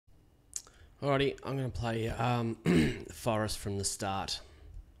Alrighty, I'm going to play Forest from the start.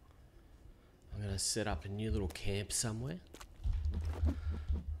 I'm going to set up a new little camp somewhere.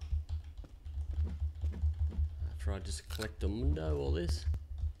 After I just collect the mundo, all this.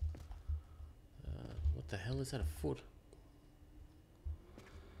 What the hell is that, a foot?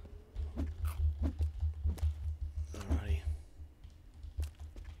 Alrighty.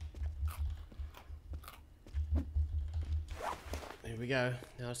 Here we go.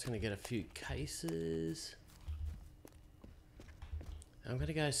 Now I'm just going to get a few cases. I'm going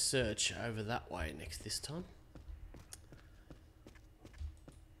to go search over that way this time.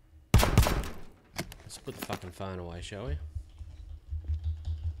 Let's put the fucking phone away, shall we?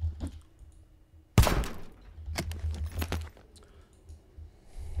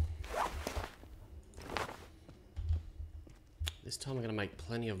 This time I'm going to make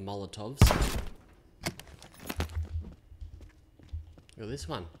plenty of Molotovs. Look at this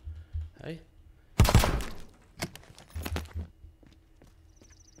one. Hey?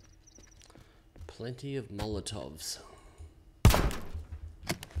 Plenty of Molotovs.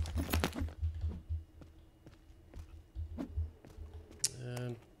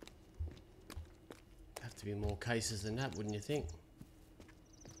 Have to be more cases than that, wouldn't you think?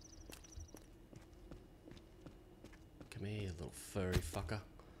 Come here, you little furry fucker.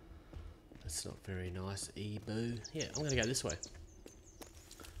 That's not very nice. Ebu. Yeah, I'm gonna go this way.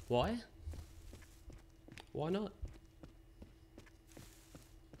 Why? Why not?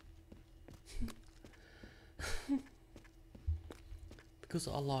 Because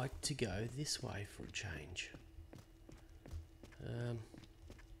I like to go this way for a change.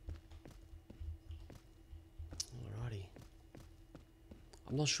 Alrighty.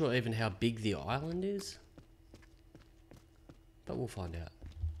 I'm not sure even how big the island is, but we'll find out.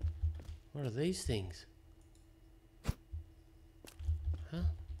 What are these things? Huh?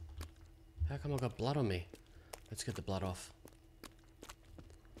 How come I got blood on me? Let's get the blood off.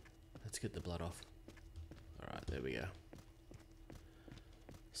 Let's get the blood off. Alright, there we go.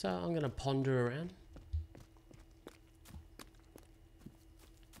 So I'm going to ponder around.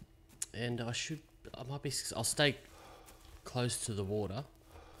 And I'll stay close to the water.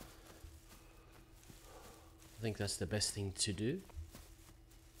 I think that's the best thing to do.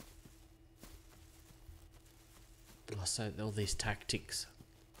 So all these tactics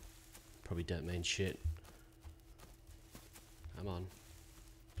probably don't mean shit. Come on.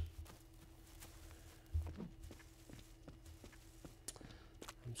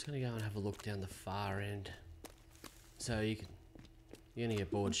 I'm just gonna go and have a look down the far end. So you're gonna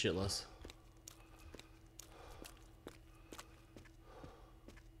get bored shitless.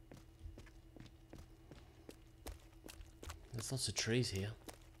 There's lots of trees here.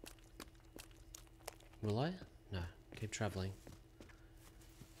 Will I? No. Keep travelling.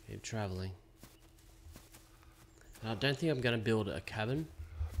 Keep travelling. I don't think I'm going to build a cabin.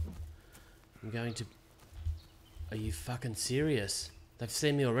 I'm going to... Are you fucking serious? They've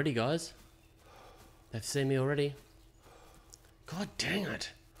seen me already, guys. They've seen me already. God dang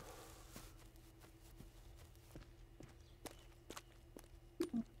it.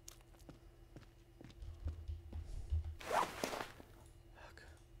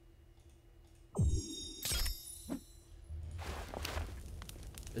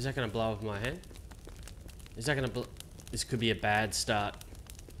 Is that going to blow up my hand? Is that going to This could be a bad start.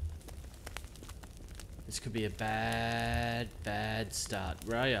 This could be a bad start.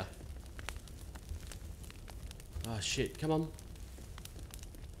 Where are ya? Oh shit, come on.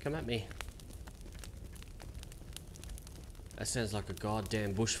 Come at me. That sounds like a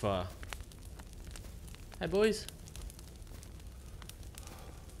goddamn bushfire. Hey boys.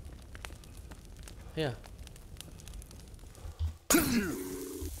 Here.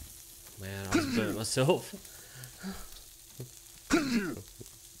 Man, I just burnt myself.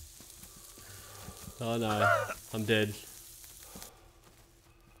 Oh no, I'm dead.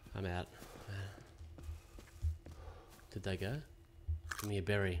 I'm out. Did they go? Give me a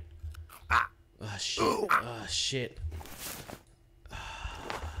berry. Oh shit. Oh shit.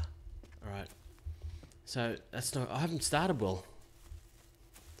 Alright. So, that's not... I haven't started well.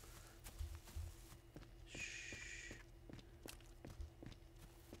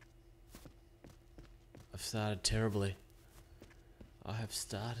 I've started terribly. I have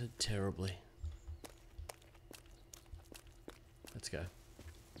started terribly. Let's go.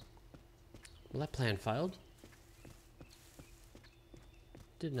 Well, that plan failed.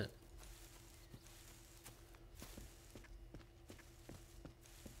 Didn't it?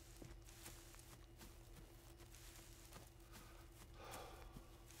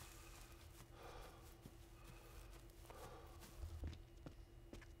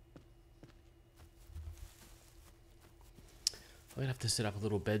 I'm gonna have to set up a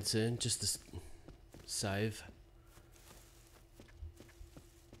little bed soon just to save.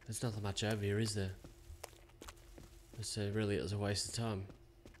 There's nothing much over here, is there? So really it was a waste of time.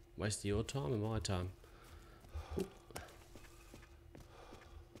 Waste of your time and my time.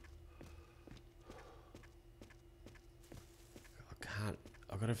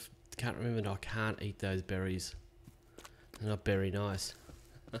 Can't remember, I can't eat those berries. They're not very nice.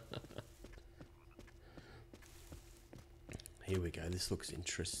 Here we go, this looks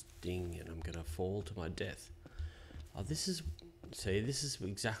interesting and I'm gonna fall to my death. Oh, this is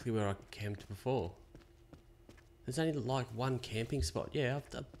exactly where I camped before. There's only like one camping spot. Yeah,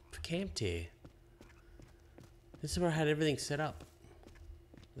 I've camped here. This is where I had everything set up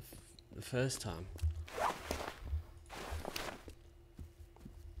the first time.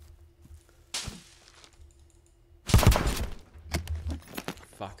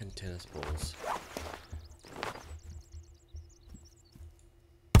 Fucking tennis balls.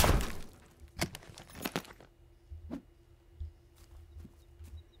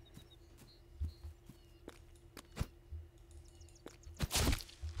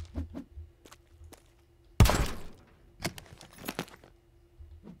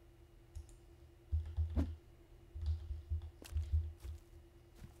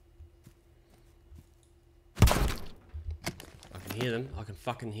 Hear them. I can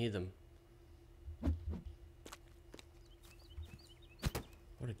fucking hear them.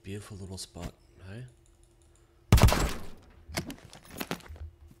 What a beautiful little spot, hey?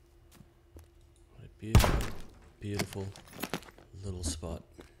 What a beautiful, beautiful little spot.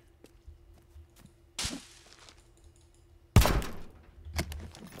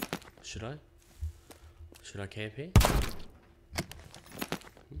 Should I? Should I camp here?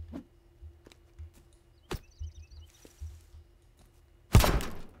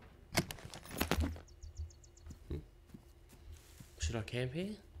 Should I camp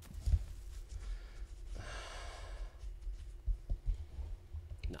here?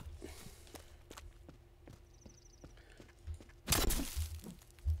 No.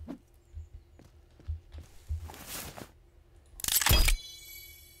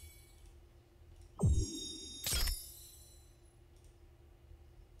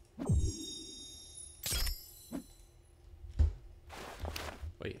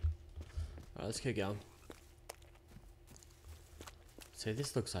 Wait. Alright, let's keep going. See,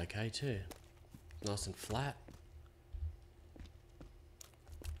 this looks okay too. Nice and flat.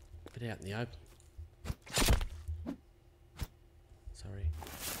 Bit out in the open. Sorry.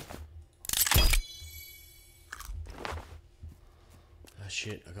 Oh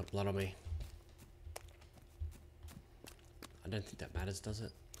shit, I got blood on me. I don't think that matters, does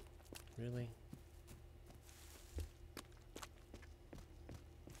it? Really?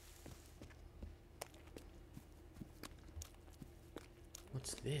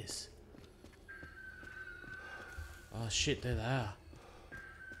 What's this? Oh shit, there they are.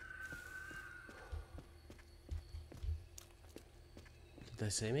 Did they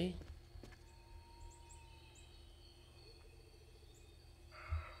see me?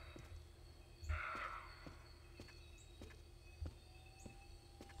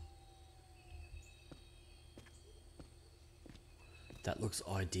 That looks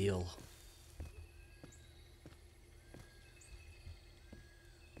ideal.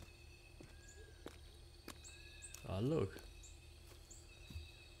 Oh, look.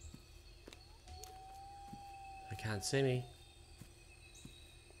 They can't see me.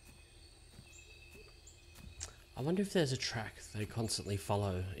 I wonder if there's a track they constantly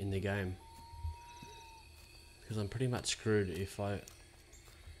follow in the game. Because I'm pretty much screwed if I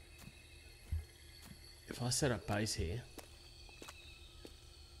set up base here.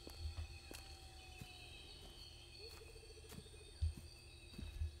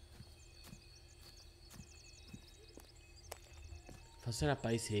 If I set up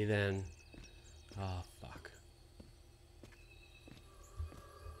base here, then... Oh, fuck.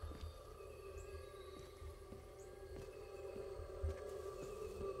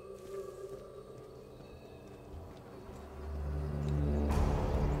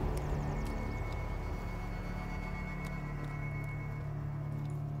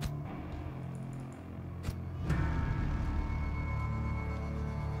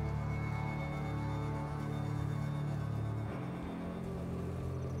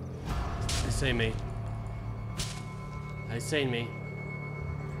 They see me. They seen me.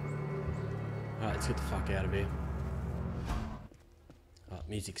 Alright, let's get the fuck out of here. Oh,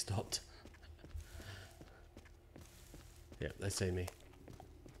 music stopped. Yep, they see me.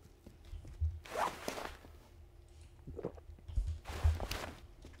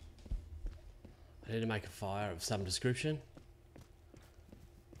 I need to make a fire of some description.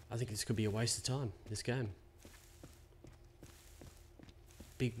 I think this could be a waste of time, this game.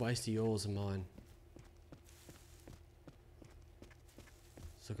 Big waste of yours and mine.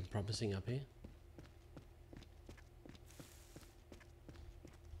 It's looking promising up here.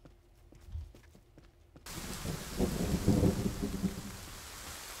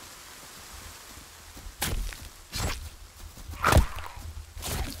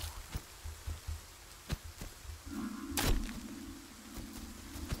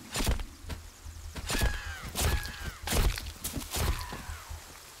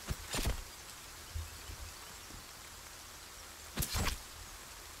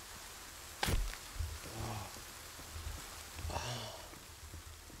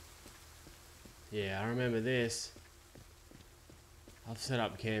 Yeah, I remember this. I've set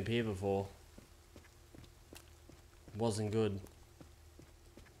up camp here before. Wasn't good.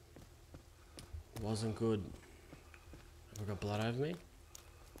 Wasn't good. Have I got blood over me?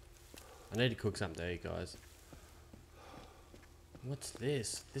 I need to cook something to eat, guys. What's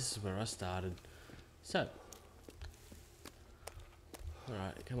this? This is where I started. So.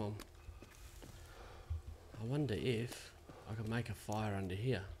 Alright, come on. I wonder if I could make a fire under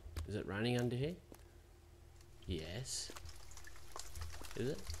here. Is it raining under here? Yes.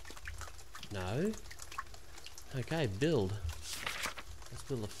 Is it? No? Okay, build. Let's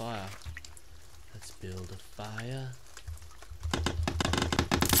build a fire. Let's build a fire.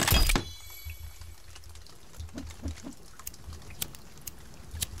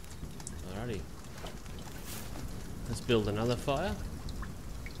 Alrighty. Let's build another fire.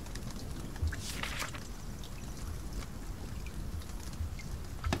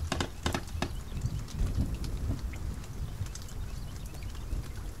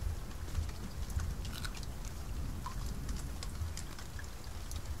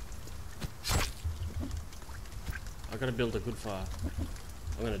 I gotta build a good fire.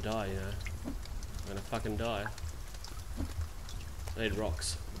 I'm gonna die, you know. I'm gonna fucking die. I need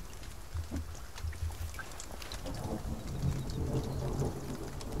rocks.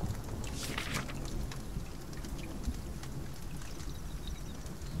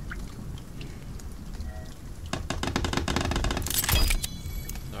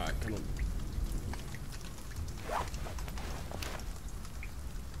 Alright, come on.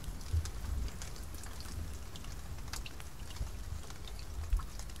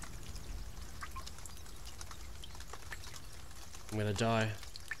 I'm gonna die.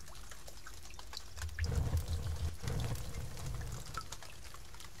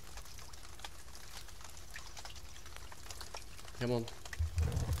 Come on.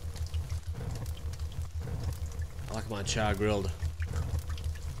 I like my char grilled.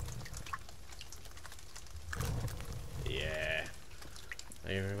 Yeah.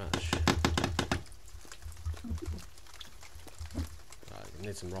 Thank you very much. Right, I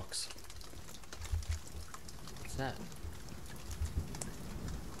need some rocks. What's that?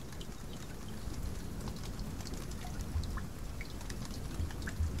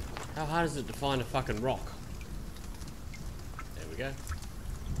 How hard is it to find a fucking rock? There we go.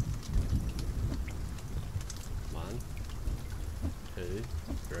 1, 2,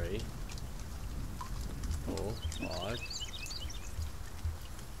 3, 4, 5.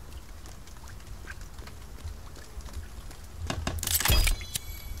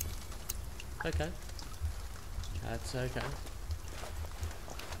 Okay. That's okay.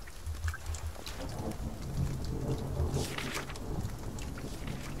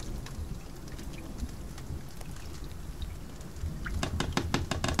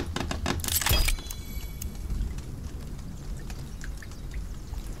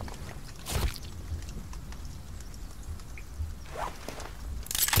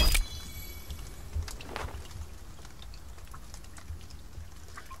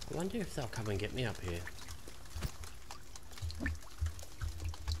 I wonder if they'll come and get me up here.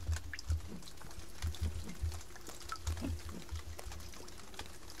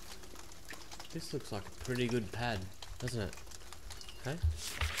 This looks like a pretty good pad, doesn't it? Okay.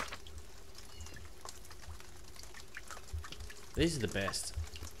 These are the best.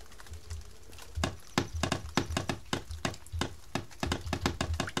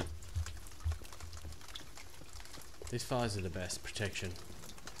 These fires are the best protection.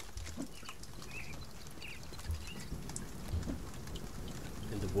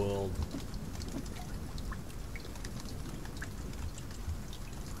 In the world.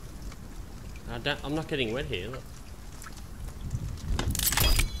 I'm not getting wet here, look.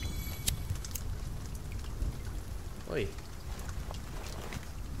 Oi.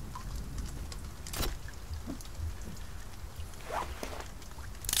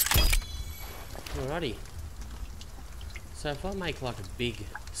 Alrighty. So if I make like a big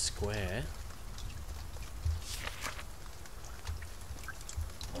square,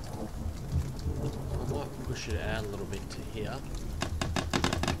 I might push it out a little bit to here.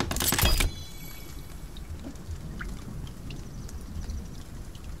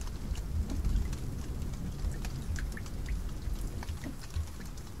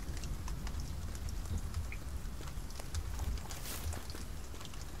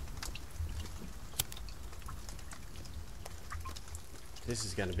 This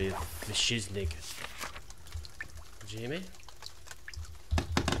is going to be the shiznik. Did you hear me?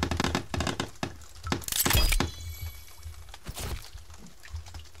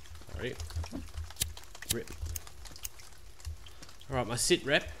 Sorry. Rip. Alright, my sit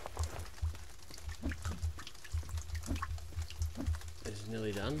rep is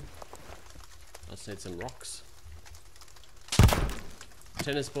nearly done. I just need some rocks.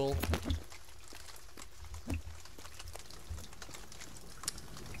 Tennis ball.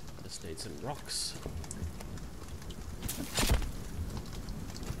 Need some rocks.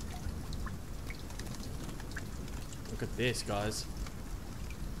 Look at this, guys.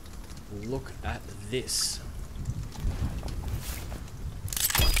 Look at this.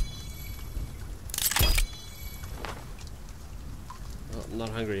 Oh, I'm not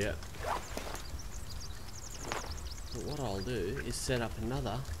hungry yet. But what I'll do is set up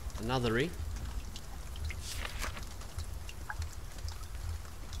anothery.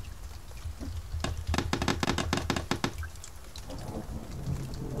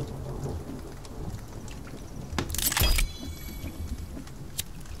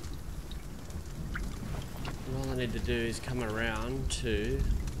 Need to do is come around to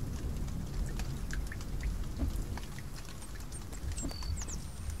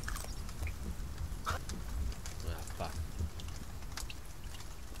fuck.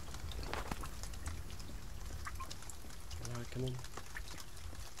 Alright, come on.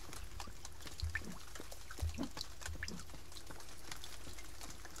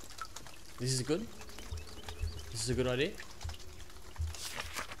 This is good. This is a good idea.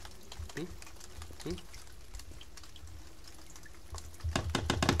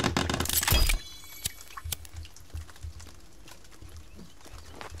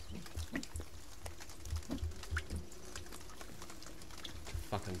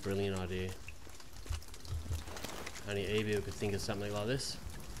 Fucking brilliant idea. Only Ebu could think of something like this.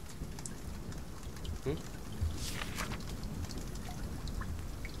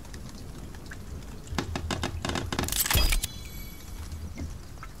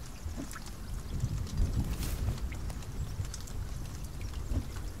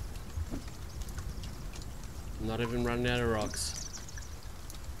 Not even running out of rocks.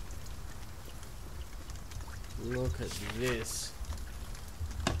 Look at this.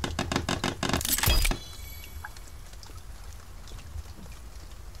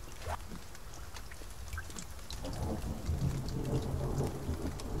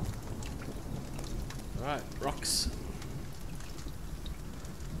 Alright, rocks.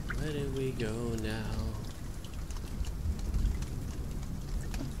 Where do we go now?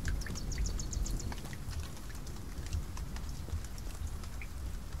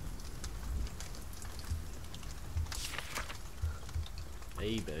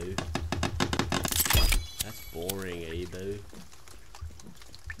 Ebu. That's boring, Ebu.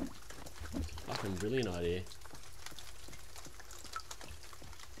 Fucking brilliant idea.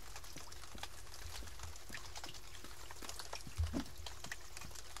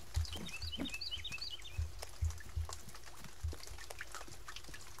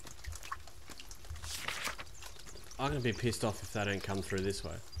 I'm gonna be pissed off if they don't come through this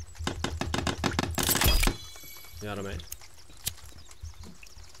way. You know what I mean?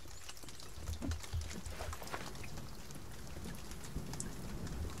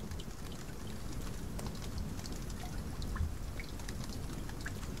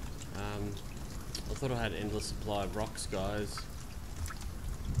 I thought I had endless supply of rocks, guys.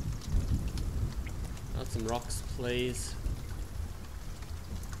 Got some rocks, please.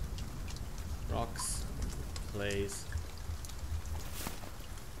 Rocks, please.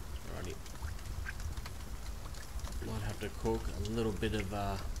 Alrighty. Might have to cook a little bit of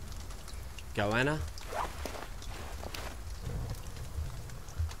goanna.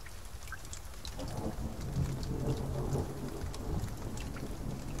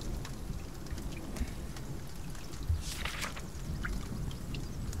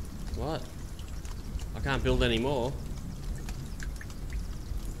 What? I can't build any more.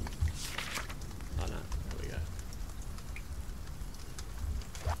 Oh no, there we go.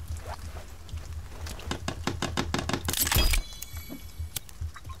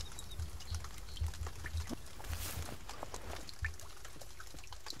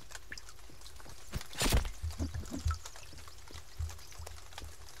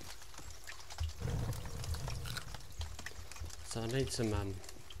 So I need some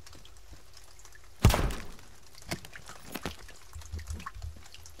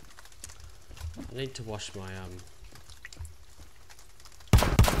I need to wash my I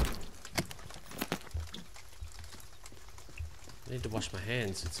need to wash my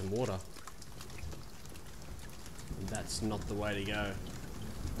hands in some water. And that's not the way to go.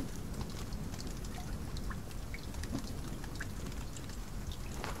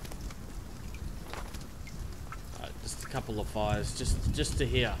 Alright, just a couple of fires, just to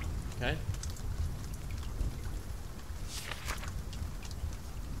here, okay?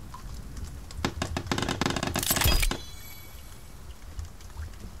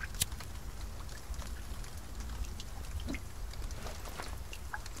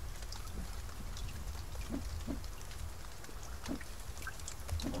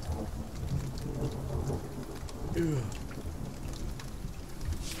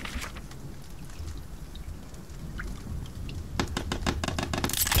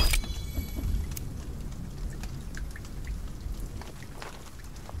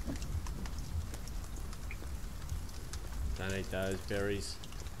 Don't eat those berries.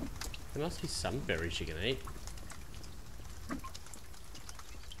 There must be some berries you can eat.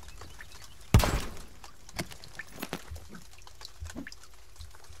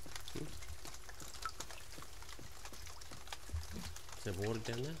 Is there water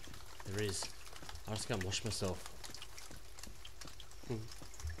down there? There is. I'll just go and wash myself.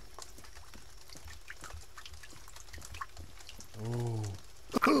 Oh.